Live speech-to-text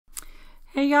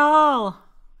Hey y'all,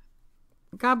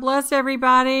 God bless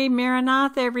everybody.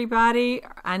 Maranatha everybody.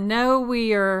 I know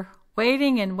we are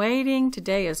waiting and waiting.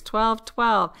 Today is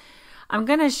 12/12. I'm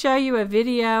going to show you a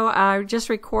video I just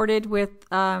recorded with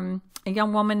a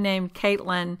young woman named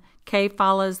Kaitlyn.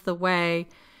 Kfollowstheway.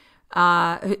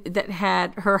 That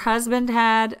had her husband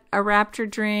had a rapture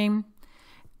dream,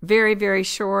 very, very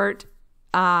short.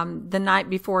 The night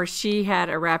before, she had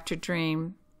a rapture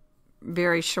dream,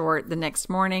 very short, the next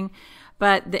morning.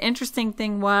 But the interesting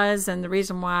thing was, and the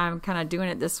reason why I'm kind of doing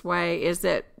it this way, is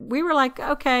that we were like,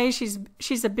 okay,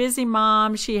 she's a busy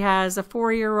mom. She has a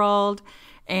 4-year-old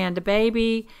and a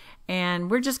baby,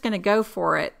 and we're just going to go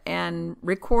for it and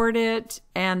record it.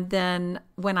 And then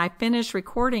when I finished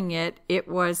recording it, it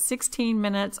was 16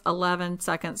 minutes, 11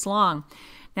 seconds long.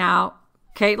 Now,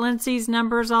 Kaitlyn sees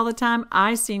numbers all the time.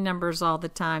 I see numbers all the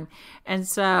time. And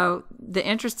so the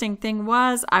interesting thing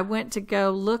was, I went to go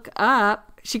look up.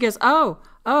 She goes, oh,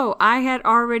 I had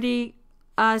already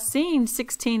seen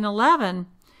 1611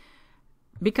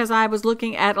 because I was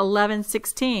looking at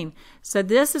 1116. So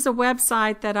this is a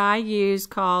website that I use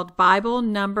called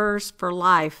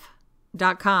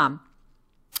BibleNumbersForLife.com.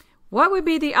 What would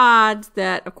be the odds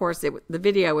that, of course, the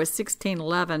video was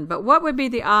 1611, but what would be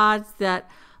the odds that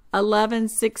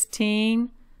 1116,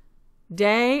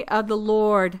 day of the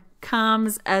Lord,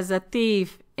 comes as a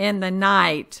thief in the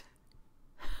night?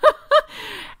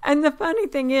 And the funny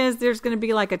thing is, there's going to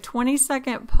be like a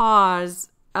 20-second pause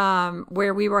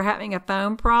where we were having a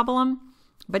phone problem,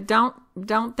 but don't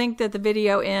think that the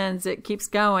video ends. It keeps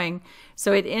going.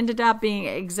 So it ended up being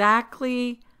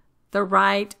exactly the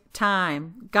right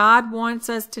time. God wants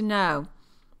us to know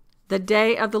the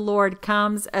day of the Lord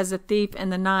comes as a thief in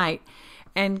the night.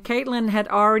 And Kaitlyn had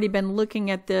already been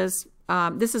looking at this.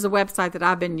 This is a website that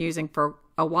I've been using for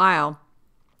a while.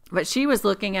 But she was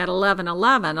looking at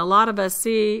 1111. A lot of us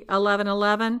see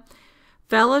 1111.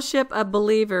 Fellowship of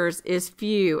believers is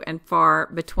few and far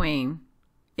between.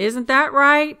 Isn't that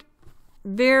right?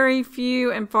 Very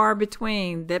few and far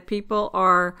between that people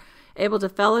are able to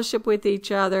fellowship with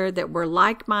each other, that we're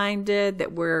like-minded,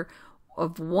 that we're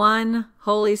of one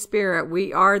Holy Spirit.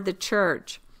 We are the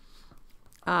church.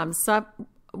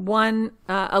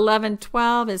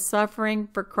 11:12 is suffering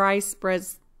for Christ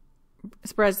spreads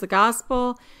the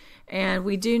gospel. And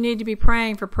we do need to be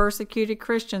praying for persecuted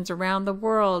Christians around the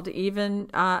world, even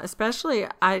especially,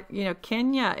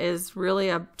 Kenya is really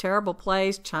a terrible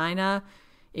place, China,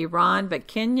 Iran, but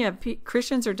Kenya,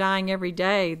 Christians are dying every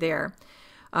day there.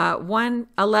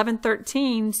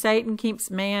 11:13, Satan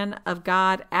keeps man of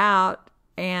God out,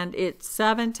 and it's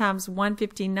 7 times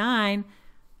 159,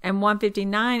 and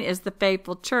 159 is the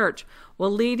faithful church.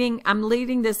 Well, I'm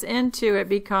leading this into it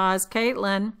because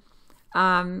Kaitlyn,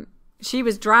 she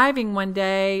was driving one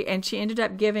day and she ended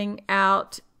up giving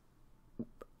out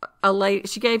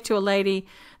she gave to a lady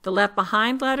the Left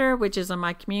Behind letter, which is on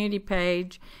my community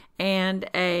page, and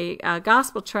a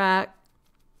gospel tract.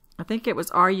 I think it was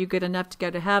Are You Good Enough to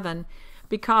Go to Heaven?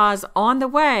 Because on the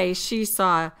way she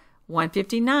saw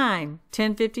 159,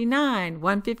 1059,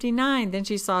 159, then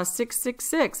she saw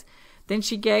 666. Then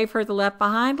she gave her the Left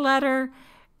Behind letter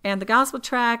and the gospel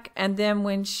tract, and then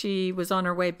when she was on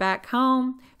her way back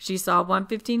home, she saw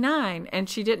 159, and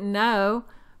she didn't know,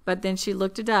 but then she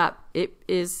looked it up. It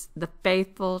is the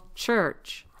faithful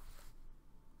church.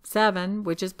 7,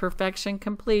 which is perfection,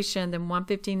 completion, then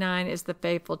 159 is the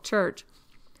faithful church.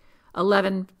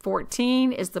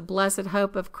 11:14 is the blessed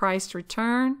hope of Christ's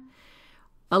return.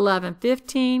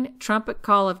 11:15, trumpet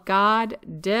call of God,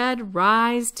 dead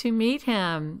rise to meet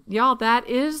him. Y'all, that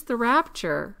is the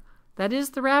rapture. That is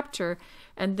the rapture.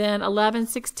 And then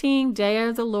 11:16, day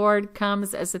of the Lord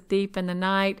comes as a thief in the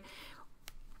night.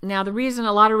 Now,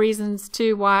 a lot of reasons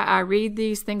too why I read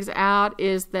these things out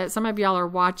is that some of y'all are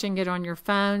watching it on your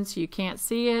phone, so you can't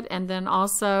see it. And then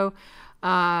also,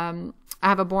 I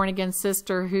have a born-again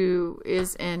sister who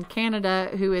is in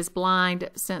Canada who is blind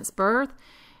since birth.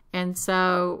 And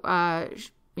so,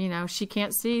 she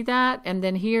can't see that. And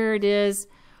then here it is,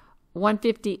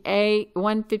 158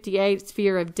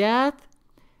 fear of death,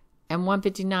 and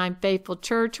 159 faithful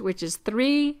church, which is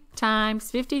 3 times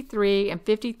 53, and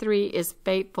 53 is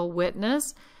faithful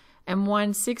witness, and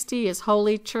 160 is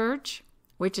holy church,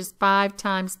 which is 5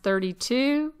 times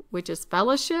 32, which is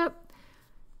fellowship.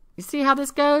 You see how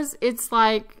this goes? It's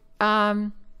like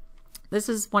this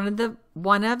is one of the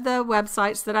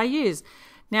websites that I use.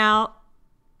 Now,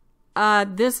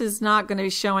 this is not going to be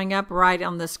showing up right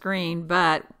on the screen,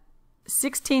 but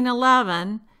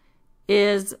 1611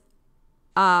 is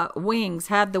wings,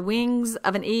 had the wings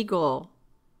of an eagle,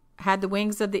 had the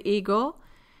wings of the eagle,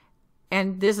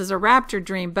 and this is a rapture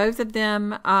dream. Both of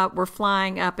them were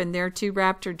flying up in their 2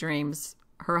 rapture dreams,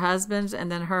 her husband's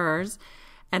and then hers.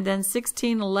 And then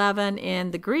 1611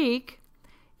 in the Greek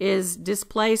is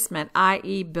displacement,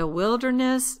 i.e.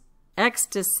 bewilderness,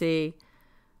 ecstasy,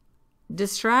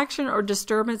 distraction or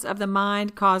disturbance of the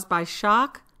mind caused by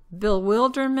shock,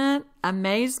 bewilderment,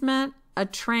 amazement, a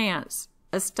trance,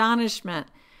 astonishment.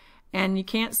 And you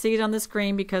can't see it on the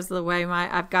screen because of the way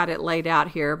I've got it laid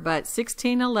out here. But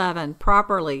 1611,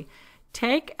 properly,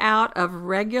 take out of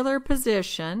regular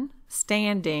position,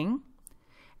 standing,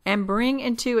 and bring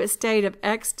into a state of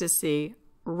ecstasy,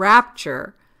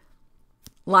 rapture,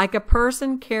 like a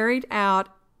person carried out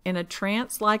in a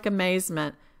trance-like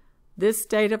amazement. This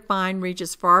state of mind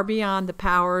reaches far beyond the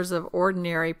powers of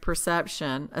ordinary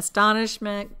perception.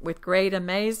 Astonishment with great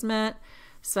amazement.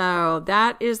 So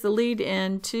that is the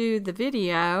lead-in to the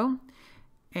video,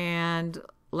 and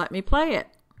let me play it.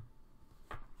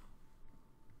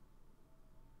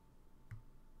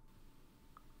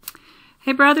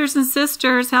 Hey brothers and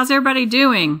sisters, how's everybody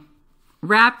doing?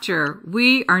 Rapture,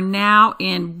 we are now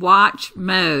in watch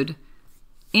mode.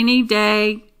 Any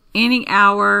day, any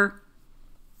hour,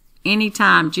 any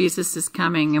time Jesus is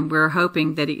coming, and we're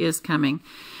hoping that he is coming.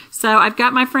 So I've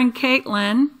got my friend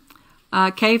Kaitlyn,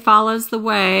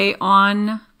 Kfollowstheway,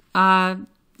 on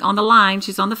the line.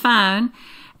 She's on the phone,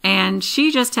 and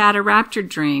she just had a rapture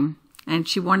dream. And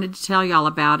she wanted to tell y'all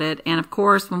about it. And of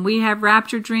course, when we have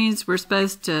rapture dreams, we're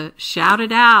supposed to shout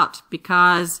it out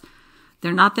because there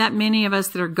are not that many of us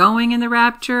that are going in the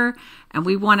rapture. And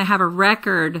we want to have a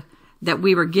record that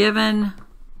we were given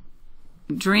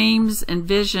dreams and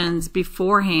visions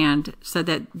beforehand, so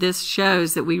that this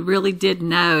shows that we really did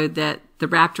know that the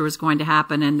rapture was going to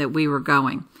happen and that we were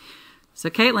going. So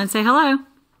Kaitlyn, say hello.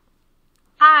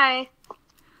 Hi.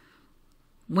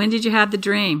 When did you have the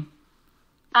dream?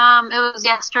 It was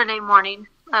yesterday morning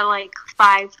at like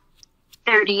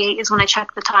 5:38 is when I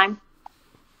checked the time.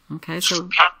 Okay, so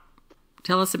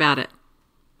tell us about it.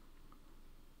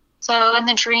 So in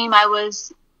the dream, I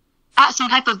was at some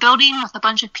type of building with a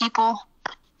bunch of people.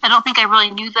 I don't think I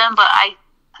really knew them, but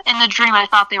in the dream, I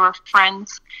thought they were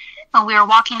friends. And we were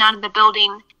walking out of the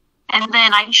building, and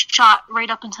then I shot right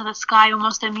up into the sky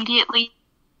almost immediately,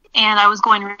 and I was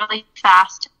going really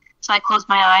fast. So I closed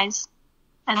my eyes,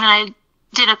 and then I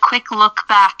did a quick look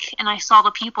back, and I saw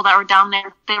the people that were down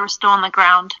there. They were still on the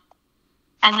ground.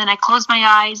 And then I closed my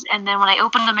eyes, and then when I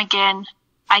opened them again,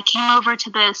 I came over to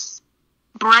this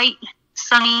bright,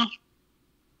 sunny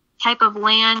type of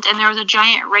land, and there was a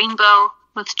giant rainbow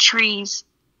with trees,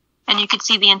 and you could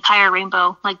see the entire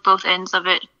rainbow, like both ends of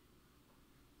it,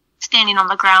 standing on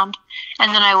the ground.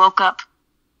 And then I woke up.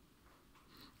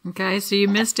 Okay, so you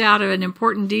missed out on an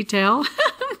important detail.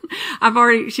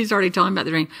 She's already told me about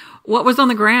the dream. What was on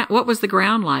the ground? What was the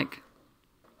ground like?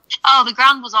 Oh, the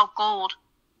ground was all gold.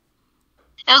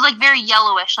 It was like very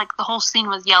yellowish, like the whole scene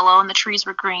was yellow and the trees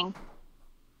were green.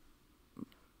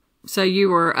 So you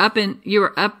were up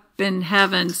in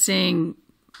heaven seeing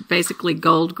basically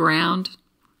gold ground?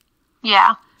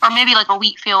 Yeah, or maybe like a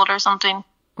wheat field or something.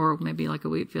 Or maybe like a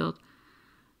wheat field.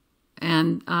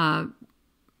 And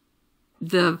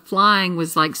the flying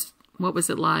was like, what was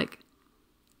it like?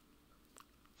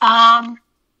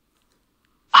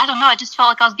 I don't know. I just felt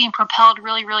like I was being propelled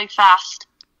really, really fast.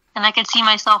 And I could see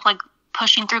myself like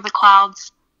pushing through the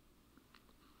clouds.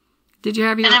 Did you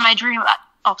have your... And in my dream...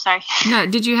 Oh, sorry. No,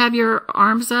 did you have your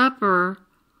arms up or...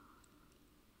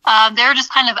 They were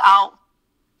just kind of out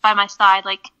by my side,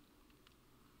 like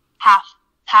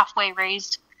halfway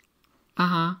raised.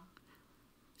 Uh-huh.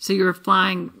 So you were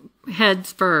flying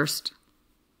heads first.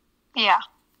 Yeah.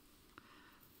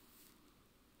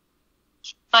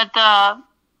 But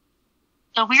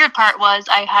the weird part was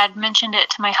I had mentioned it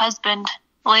to my husband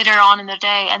later on in the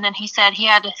day, and then he said he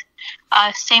had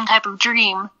a same type of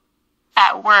dream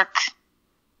at work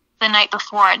the night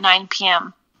before at 9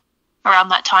 p.m. around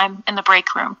that time in the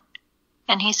break room.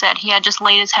 And he said he had just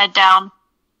laid his head down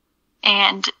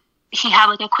and he had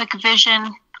like a quick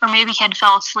vision, or maybe he had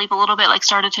fell asleep a little bit, like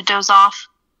started to doze off,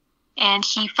 and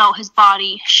he felt his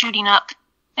body shooting up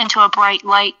into a bright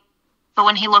light. But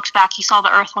when he looked back, he saw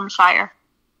the earth on fire.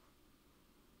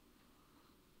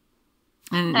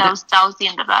 And that was the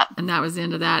end of that. And that was the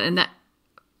end of that. And that,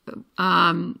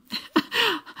 I'm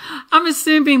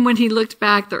assuming when he looked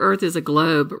back, the earth is a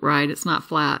globe, right? It's not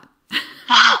flat.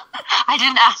 I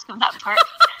didn't ask him that part.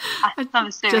 I'm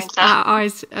assuming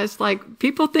so. It's like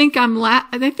people think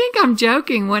they think I'm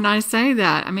joking when I say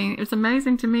that. I mean, it's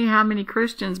amazing to me how many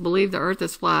Christians believe the earth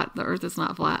is flat. The earth is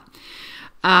not flat.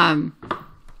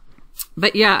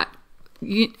 But yeah,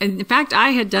 in fact,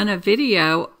 I had done a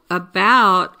video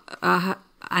about and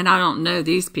I don't know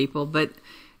these people, but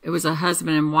it was a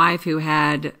husband and wife who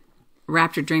had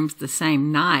rapture dreams the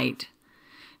same night.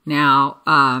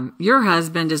 Now, your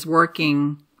husband is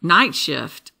working night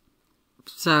shift.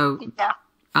 So, Yeah.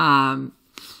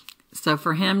 So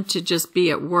for him to just be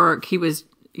at work, he was,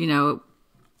 you know,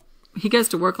 he goes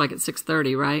to work like at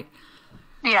 6:30, right?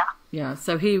 Yeah. Yeah.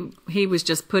 So he was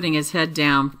just putting his head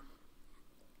down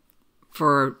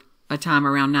for a time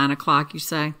around 9 o'clock, you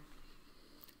say?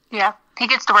 Yeah. He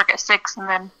gets to work at 6 and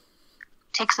then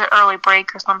takes an early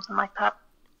break or something like that.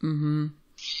 Mm-hmm.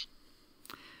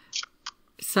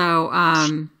 So,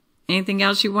 anything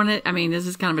else you want to, I mean, this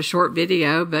is kind of a short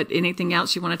video, but anything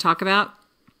else you want to talk about?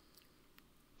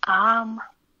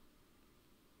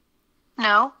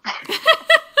 No.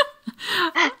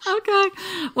 Okay.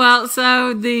 Well,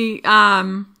 so the,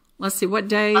 let's see, what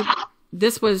day?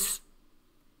 This was,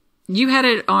 you had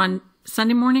it on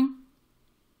Sunday morning?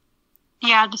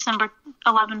 Yeah, December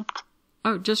 11th.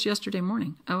 Oh, just yesterday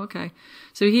morning. Oh, okay.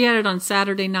 So he had it on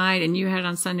Saturday night and you had it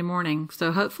on Sunday morning.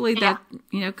 So hopefully that,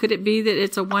 you know, could it be that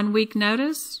it's a 1 week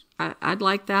notice? I'd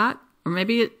like that. Or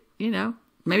maybe it, you know,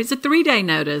 maybe it's a 3-day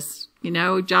notice. You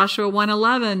know, Joshua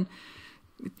 1:11,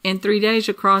 in 3 days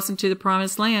you'll cross into the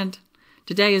promised land.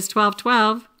 Today is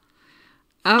 12:12.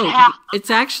 Oh, Yeah.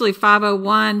 It's actually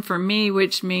 5:01 for me,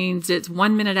 which means it's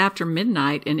 1 minute after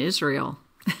midnight in Israel,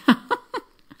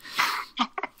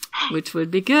 which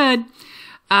would be good.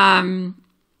 And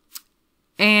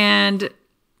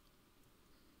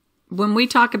when we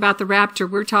talk about the rapture,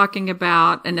 we're talking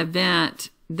about an event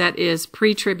that is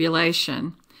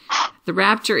pre-tribulation. The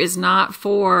rapture is not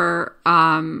for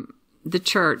the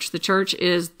church. The church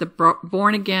is the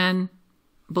born-again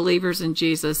believers in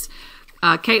Jesus.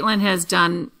 Kaitlyn has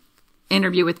done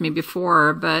interview with me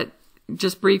before, but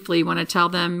just briefly, you want to tell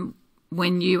them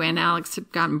when you and Alex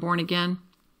have gotten born again?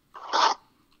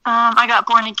 I got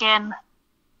born again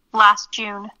last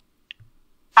June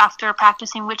after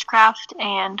practicing witchcraft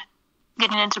and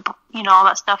getting into, you know, all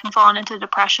that stuff and falling into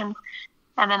depression.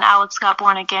 And then Alex got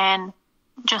born again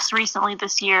just recently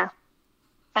this year.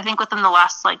 I think within the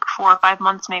last like 4 or 5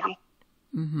 months, maybe.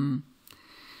 Mm-hmm.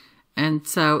 And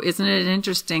so, isn't it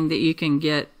interesting that you can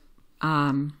get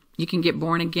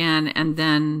born again and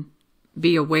then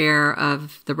be aware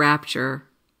of the rapture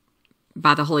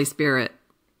by the Holy Spirit?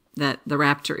 That the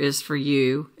rapture is for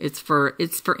you. It's for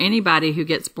anybody who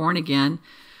gets born again,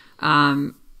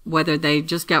 whether they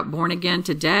just got born again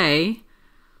today,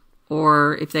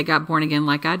 or if they got born again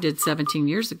like I did 17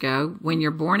 years ago. When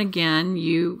you're born again,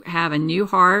 you have a new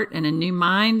heart and a new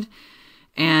mind,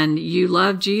 and you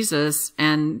love Jesus,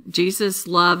 and Jesus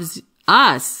loves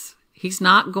us. He's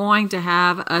not going to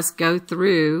have us go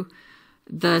through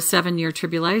the 7-year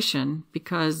tribulation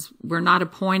because we're not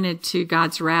appointed to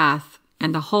God's wrath.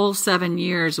 And the whole 7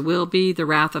 years will be the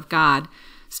wrath of God,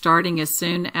 starting as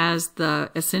soon as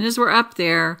we're up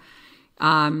there,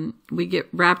 we get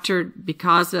raptured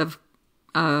because of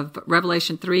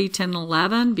Revelation 3:10 and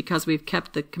 11, because we've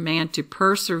kept the command to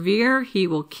persevere. He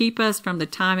will keep us from the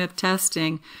time of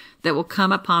testing that will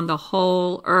come upon the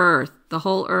whole earth.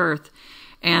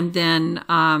 And then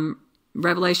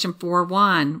Revelation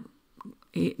 4:1,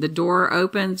 the door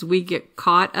opens, we get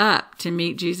caught up to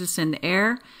meet Jesus in the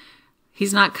air.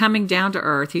 He's not coming down to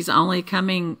earth. He's only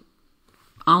coming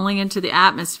into the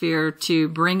atmosphere to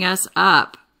bring us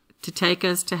up, to take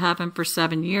us to heaven for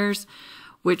 7 years,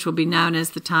 which will be known as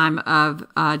the time of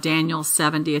Daniel's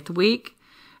 70th week.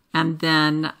 And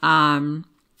then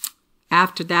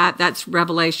after that, that's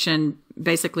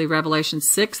basically Revelation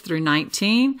 6 through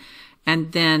 19.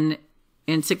 And then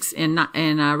in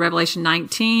Revelation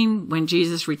 19, when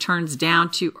Jesus returns down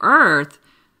to earth,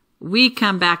 we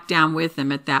come back down with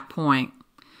him at that point.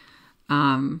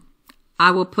 I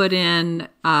will put in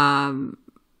the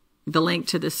link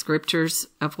to the scriptures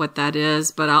of what that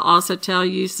is, but I'll also tell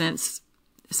you, since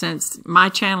my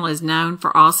channel is known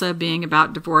for also being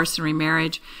about divorce and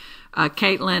remarriage,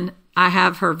 Kaitlyn, I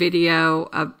have her video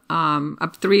of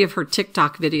 3 of her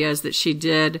TikTok videos that she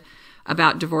did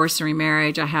about divorce and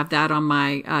remarriage. I have that on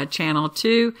my channel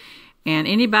too. And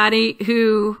anybody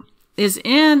who is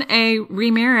in a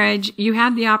remarriage, you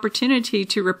have the opportunity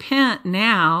to repent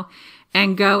now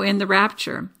and go in the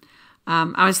rapture.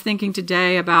 I was thinking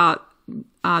today about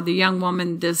the young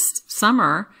woman this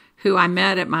summer who I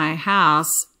met at my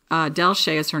house.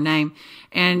 Delshay is her name,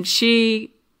 and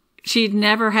she'd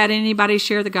never had anybody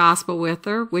share the gospel with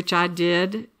her, which I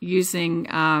did using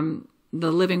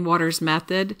the Living Waters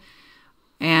method.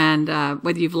 And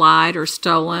whether you've lied or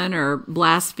stolen or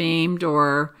blasphemed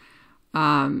or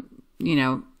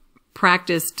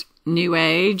practiced New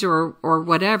Age or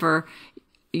whatever,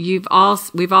 we've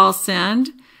all sinned.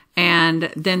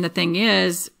 And then the thing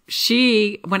is,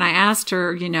 when I asked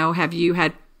her, have you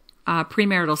had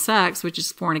premarital sex, which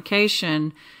is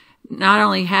fornication, not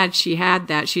only had she had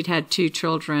that, she'd had 2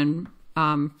 children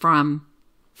from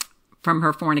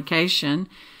her fornication.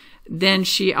 Then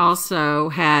she also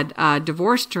had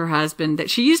divorced her husband that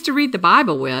she used to read the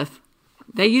Bible with.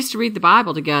 They used to read the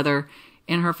Bible together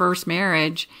in her first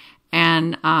marriage,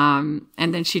 and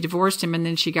then she divorced him, and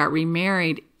then she got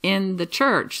remarried in the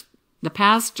church. The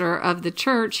pastor of the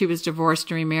church, who was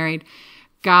divorced and remarried,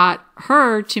 got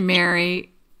her to marry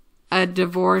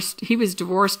he was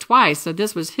divorced twice. So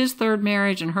this was his 3rd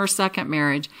marriage and her 2nd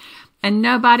marriage. And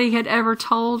nobody had ever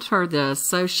told her this.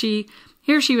 So she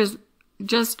was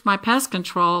just my pest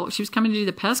control. She was coming to do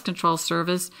the pest control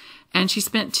service, and she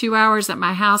spent 2 hours at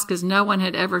my house because no one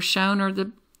had ever shown her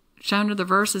the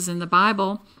verses in the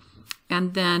Bible.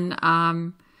 And then,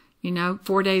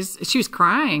 4 days, she was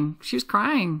crying.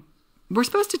 We're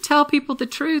supposed to tell people the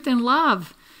truth in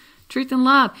love.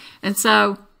 And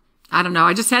so, I don't know.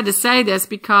 I just had to say this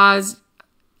because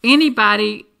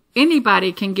anybody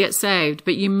can get saved,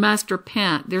 but you must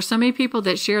repent. There's so many people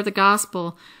that share the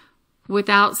gospel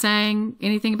without saying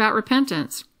anything about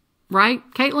repentance. Right,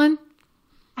 Kaitlyn?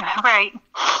 Right.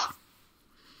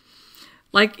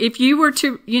 Like if you were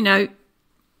to,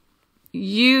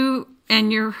 you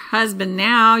and your husband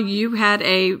now, you had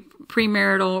a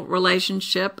premarital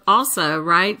relationship also,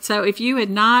 right? So if you had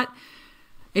not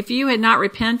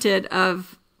repented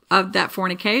of that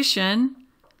fornication,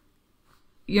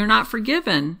 you're not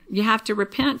forgiven. You have to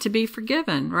repent to be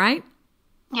forgiven, right?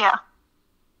 Yeah.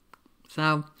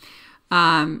 So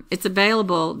it's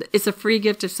available. It's a free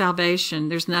gift of salvation.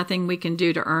 There's nothing we can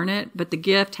do to earn it, but the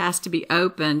gift has to be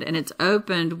opened, and it's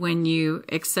opened when you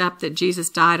accept that Jesus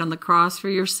died on the cross for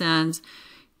your sins.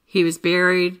 He was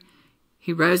buried.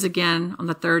 He rose again on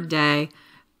the 3rd day,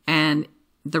 and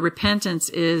the repentance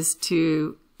is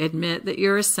to admit that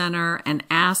you're a sinner and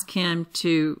ask him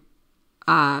to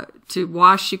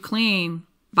wash you clean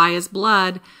by his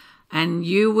blood, and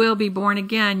you will be born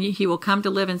again. He will come to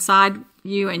live inside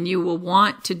you, and you will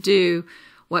want to do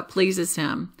what pleases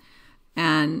him.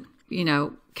 And,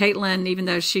 Kaitlyn, even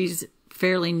though she's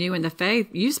fairly new in the faith,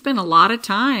 you spend a lot of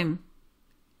time.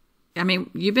 I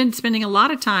mean, you've been spending a lot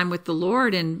of time with the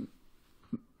Lord in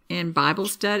Bible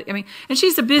study. I mean, and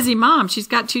she's a busy mom. She's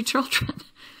got 2 children.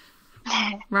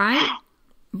 Right?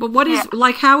 But what is,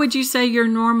 how would you say your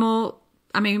normal,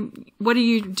 what do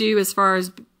you do as far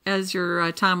as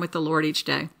your time with the Lord each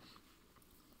day?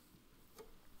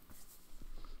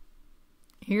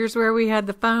 Here's where we had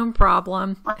the phone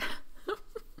problem.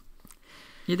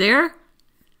 You there?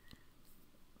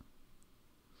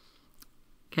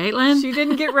 Kaitlyn? She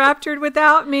didn't get raptured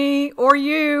without me or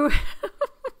you.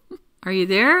 Are you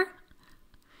there?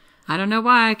 I don't know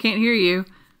why I can't hear you.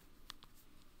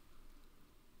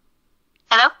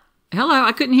 Hello? Hello,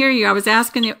 I couldn't hear you. I was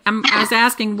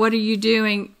asking what are you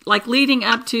doing, like leading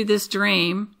up to this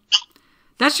dream?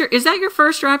 Is that your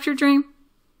first rapture dream?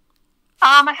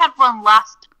 I had one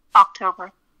last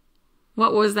October.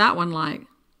 What was that one like?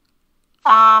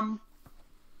 Well,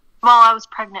 I was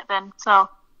pregnant then, so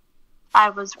I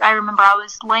remember I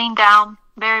was laying down,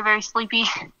 very, very sleepy,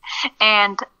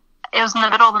 and it was in the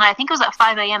middle of the night. I think it was at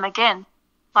 5 a.m. again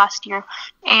last year,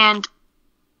 and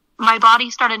my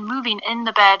body started moving in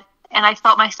the bed, and I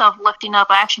felt myself lifting up.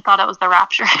 I actually thought it was the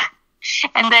rapture.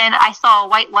 And then I saw a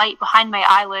white light behind my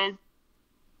eyelid,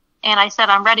 and I said,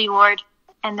 "I'm ready, Lord."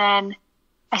 And then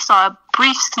I saw a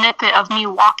brief snippet of me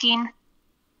walking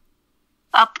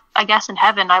up, I guess, in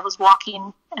heaven. I was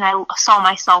walking, and I saw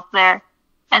myself there.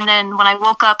 And then when I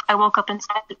woke up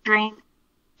inside the dream,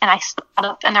 and I stood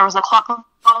up, and there was a clock on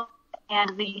the wall,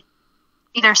 and the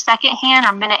either second hand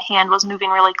or minute hand was moving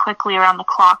really quickly around the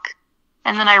clock.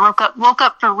 And then I woke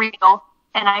up for real,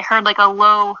 and I heard like a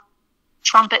low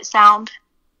trumpet sound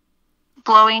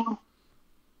blowing,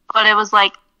 but it was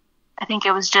like, I think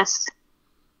it was just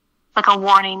like a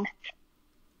warning.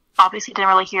 Obviously didn't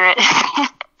really hear it.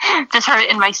 Just heard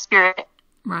it in my spirit.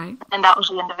 Right. And that was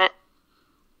the end of it.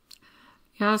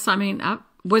 Yes, I mean,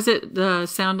 was it the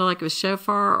sound like a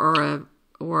shofar or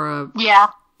a Yeah.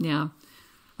 Yeah.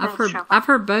 I've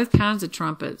heard both kinds of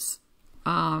trumpets.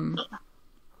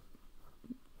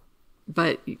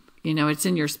 But it's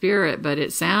in your spirit, but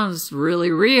it sounds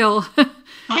really real.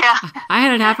 Yeah. I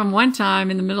had it happen one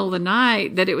time in the middle of the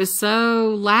night that it was so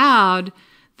loud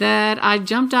that I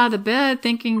jumped out of the bed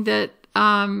thinking that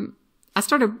I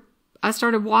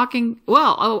started walking.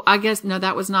 Well, I guess no,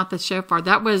 that was not the shofar.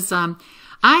 That was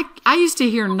I used to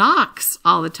hear knocks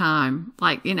all the time.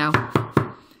 Like,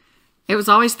 it was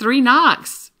always 3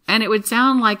 knocks. and it would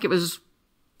sound like it was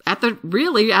at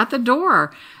the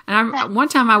door. And one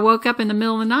time I woke up in the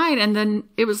middle of the night, and then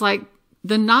it was like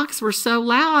the knocks were so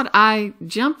loud, I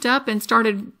jumped up and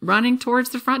started running towards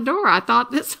the front door. I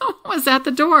thought that someone was at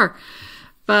the door.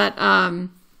 But,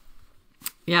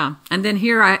 yeah. And then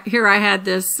here I had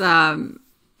this,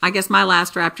 I guess my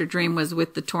last rapture dream was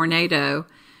with the tornado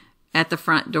at the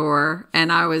front door.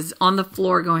 And I was on the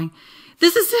floor going,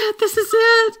 this is it. This is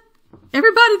it.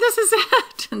 Everybody, this is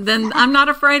it. And then I'm not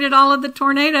afraid at all of the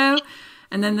tornado.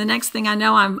 And then the next thing I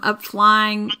know, I'm up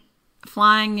flying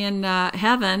in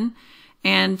heaven,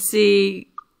 and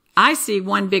I see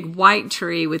one big white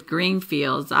tree with green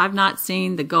fields. I've not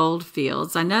seen the gold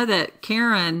fields. I know that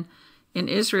Karen in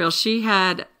Israel, she's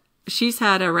had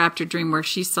a rapture dream where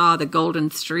she saw the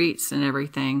golden streets and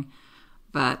everything,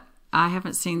 but I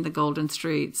haven't seen the golden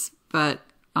streets. But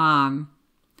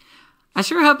I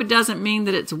sure hope it doesn't mean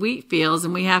that it's wheat fields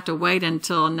and we have to wait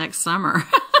until next summer.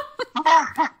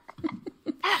 I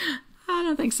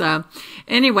don't think so.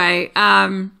 Anyway,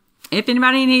 if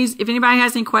anybody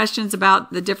has any questions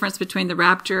about the difference between the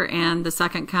rapture and the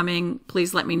second coming,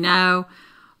 please let me know.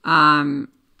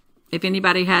 If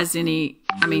anybody has any,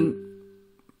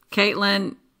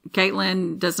 Kaitlyn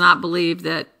does not believe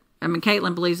that,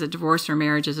 Kaitlyn believes that divorce or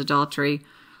marriage is adultery.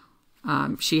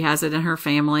 She has it in her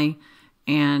family,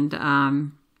 and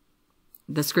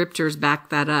the scriptures back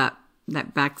that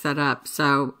up.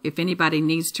 So if anybody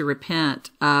needs to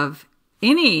repent of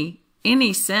any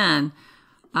sin,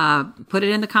 put it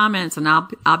in the comments, and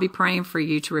I'll be praying for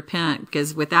you to repent,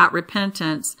 because without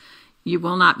repentance, you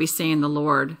will not be seeing the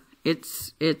Lord.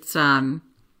 It's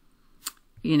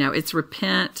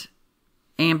repent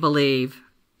and believe,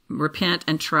 repent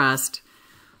and trust.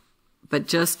 But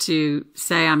just to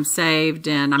say I'm saved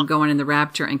and I'm going in the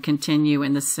rapture and continue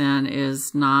in the sin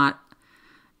is not,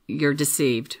 you're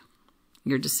deceived.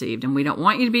 You're deceived. And we don't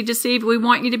want you to be deceived. We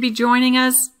want you to be joining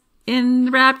us in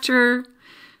the rapture.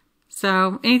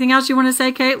 So anything else you want to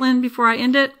say, Kaitlyn, before I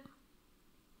end it?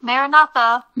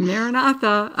 Maranatha.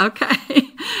 Maranatha. Okay.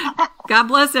 God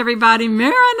bless everybody.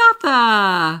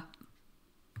 Maranatha.